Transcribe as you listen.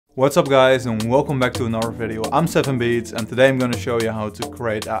What's up guys, and welcome back to another video. I'm 7beats and today I'm going to show you how to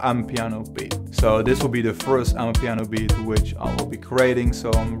create an Amapiano beat. So this will be the first Amapiano beat which I will be creating,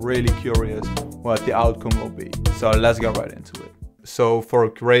 so I'm really curious what the outcome will be. So let's get right into it. So for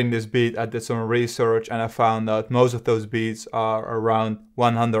creating this beat I did some research and I found out most of those beats are around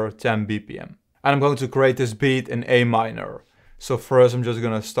 110 BPM. And I'm going to create this beat in A minor. So first I'm just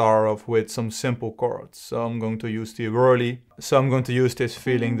gonna start off with some simple chords. So I'm going to use the whirly. So I'm going to use this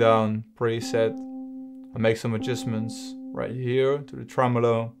feeling down preset. I make some adjustments right here to the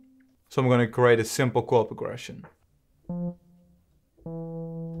tremolo. So I'm gonna create a simple chord progression.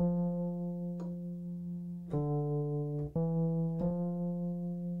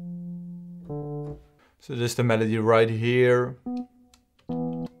 So this is the melody right here.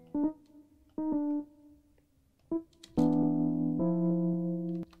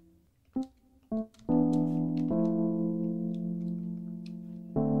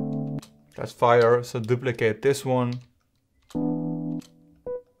 That's fire, so duplicate this one. And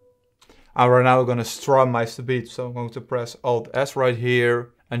right now we're going to strumize the beat, so I'm going to press Alt S right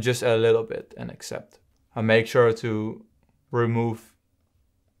here and just add a little bit and accept. And make sure to remove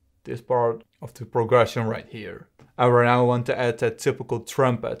this part of the progression right here. And right now I want to add that typical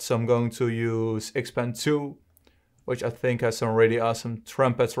trumpet, so I'm going to use Expand 2, which I think has some really awesome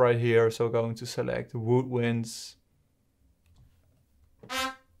trumpets right here. So I'm going to select woodwinds.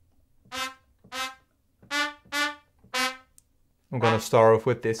 I'm gonna start off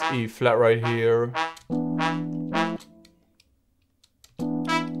with this E flat right here.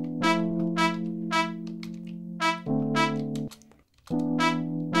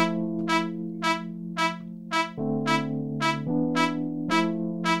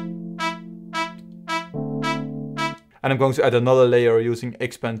 And I'm going to add another layer using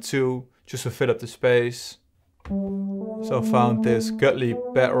Expand 2 just to fill up the space. So I found this godly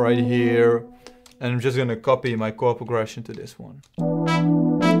pad right here. And I'm just going to copy my chord progression to this one.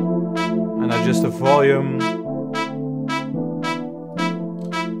 And adjust the volume.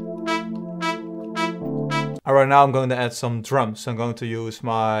 And right now I'm going to add some drums. So I'm going to use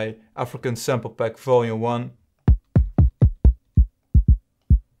my African Sample Pack Volume 1.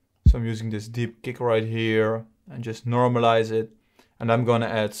 So I'm using this deep kick right here and just normalize it. And I'm going to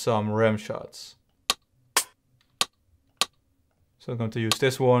add some rim shots. So I'm going to use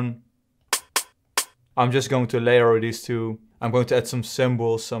this one. I'm just going to layer these two. I'm going to add some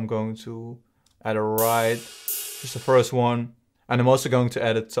cymbals, so I'm going to add a ride, just the first one. And I'm also going to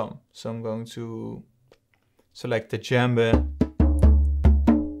add a tom. So I'm going to select the djembe.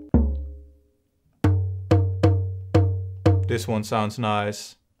 This one sounds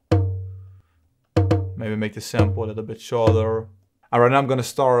nice. Maybe make the sample a little bit shorter. And right now I'm going to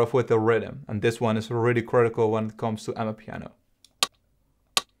start off with the rhythm. And this one is really critical when it comes to Amapiano.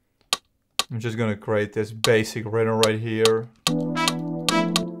 I'm just going to create this basic rhythm right here.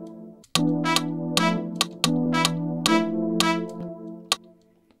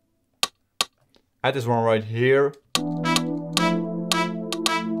 Add this one right here.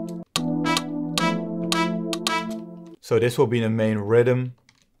 So this will be the main rhythm.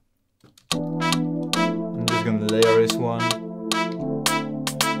 I'm just going to layer this one.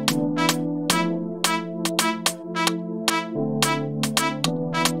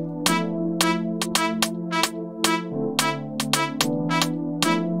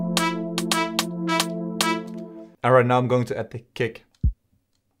 And right now I'm going to add the kick.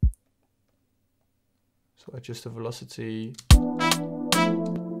 So adjust the velocity.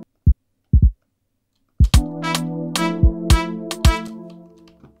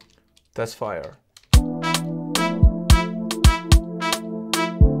 That's fire.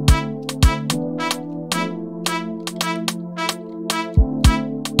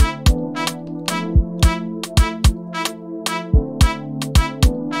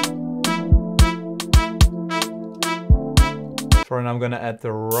 And I'm gonna add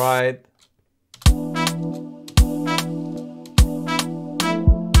the ride.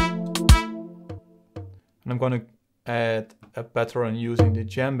 And I'm gonna add a pattern using the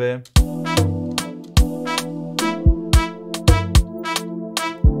djembe.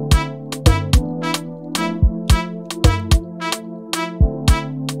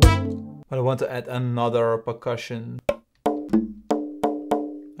 But I want to add another percussion.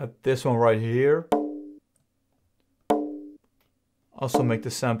 Add this one right here. Also make the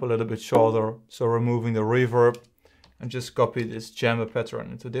sample a little bit shorter, so removing the reverb, and just copy this djembe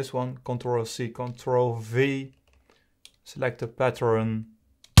pattern into this one. Ctrl C, Ctrl V, select the pattern.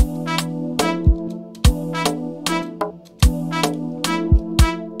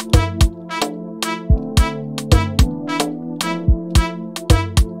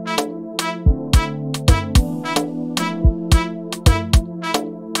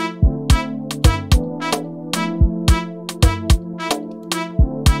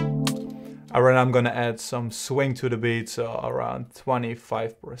 And then I'm gonna add some swing to the beat, so around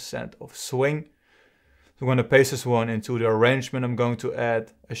 25% of swing. So I'm gonna paste this one into the arrangement. I'm going to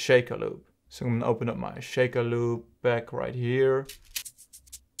add a shaker loop. So I'm gonna open up my shaker loop back right here.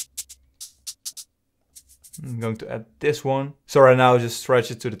 I'm going to add this one. So right now just stretch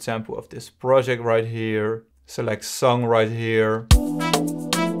it to the tempo of this project right here. Select song right here.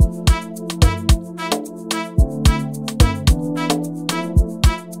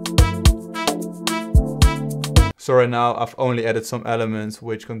 So right now I've only added some elements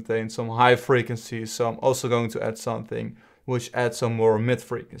which contain some high frequencies. So I'm also going to add something which adds some more mid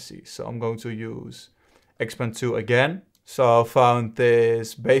frequencies. So I'm going to use expand 2 again. So I found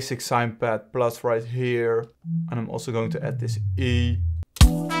this basic sine pad plus right here. And I'm also going to add this E.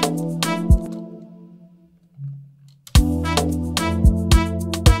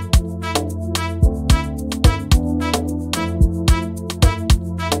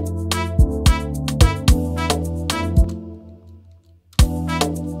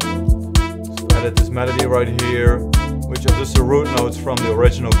 Added this melody right here, which are just the root notes from the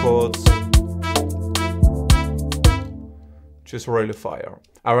original chords. Just really fire.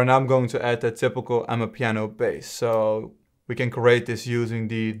 And now I'm going to add the typical Amapiano bass. So we can create this using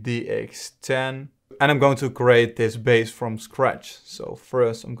the DX10. And I'm going to create this bass from scratch. So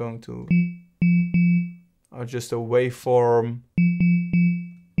first I'm going to adjust the waveform.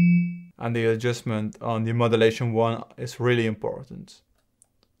 And the adjustment on the modulation 1 is really important.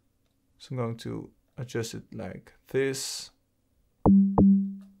 So I'm going to adjust it like this.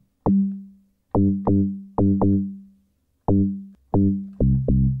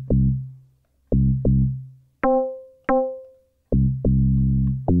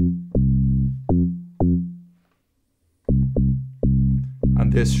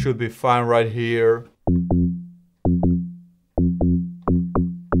 And this should be fine right here.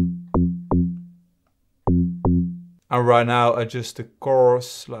 And right now adjust the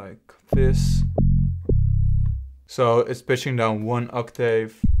chorus like this. So it's pitching down 1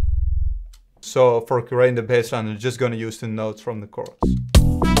 octave. So for creating the bass line, I'm just going to use the notes from the chords.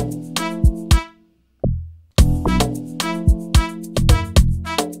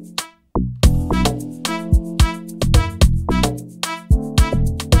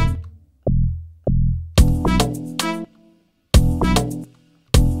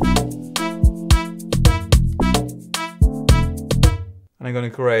 And I'm going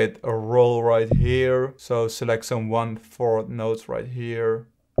to create a roll right here. So select some 1/4 notes right here.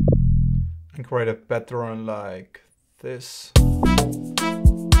 And create a pattern like this.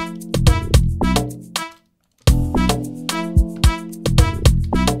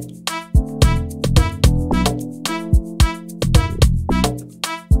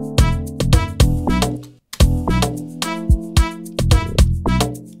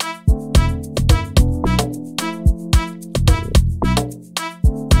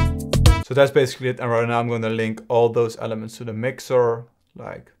 So that's basically it, and right now I'm going to link all those elements to the mixer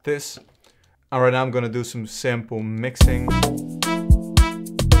like this. And right now I'm going to do some simple mixing.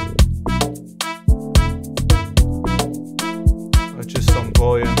 Adjust some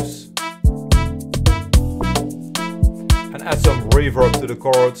volumes. And add some reverb to the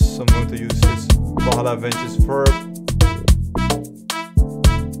chords. So I'm going to use this Valhalla Ventures verb.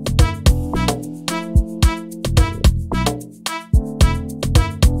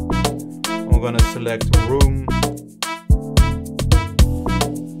 I'm going to select room.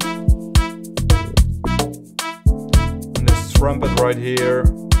 And this trumpet right here.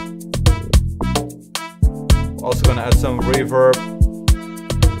 Also going to add some reverb.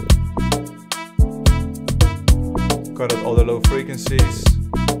 Cut out all the low frequencies.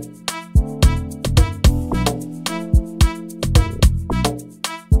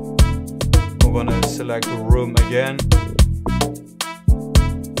 I'm going to select the room again.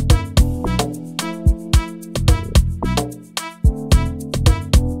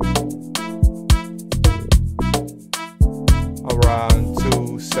 Around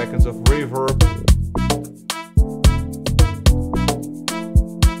 2 seconds of reverb.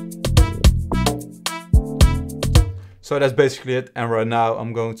 So that's basically it, and right now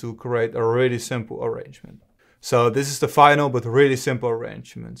I'm going to create a really simple arrangement. So this is the final but really simple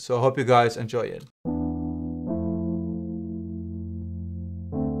arrangement. So I hope you guys enjoy it.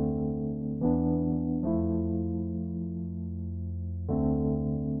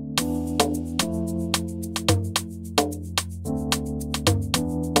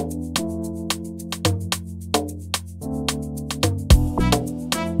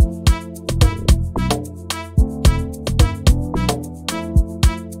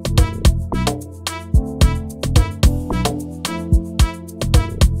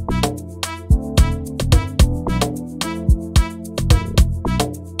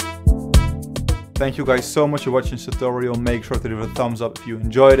 Thank you guys so much for watching this tutorial. Make sure to leave a thumbs up if you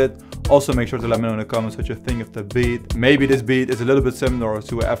enjoyed it. Also make sure to let me know in the comments what you think of the beat. Maybe this beat is a little bit similar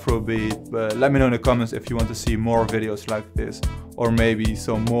to an Afro beat, but let me know in the comments if you want to see more videos like this, or maybe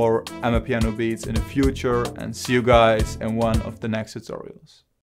some more Amapiano beats in the future. And see you guys in one of the next tutorials.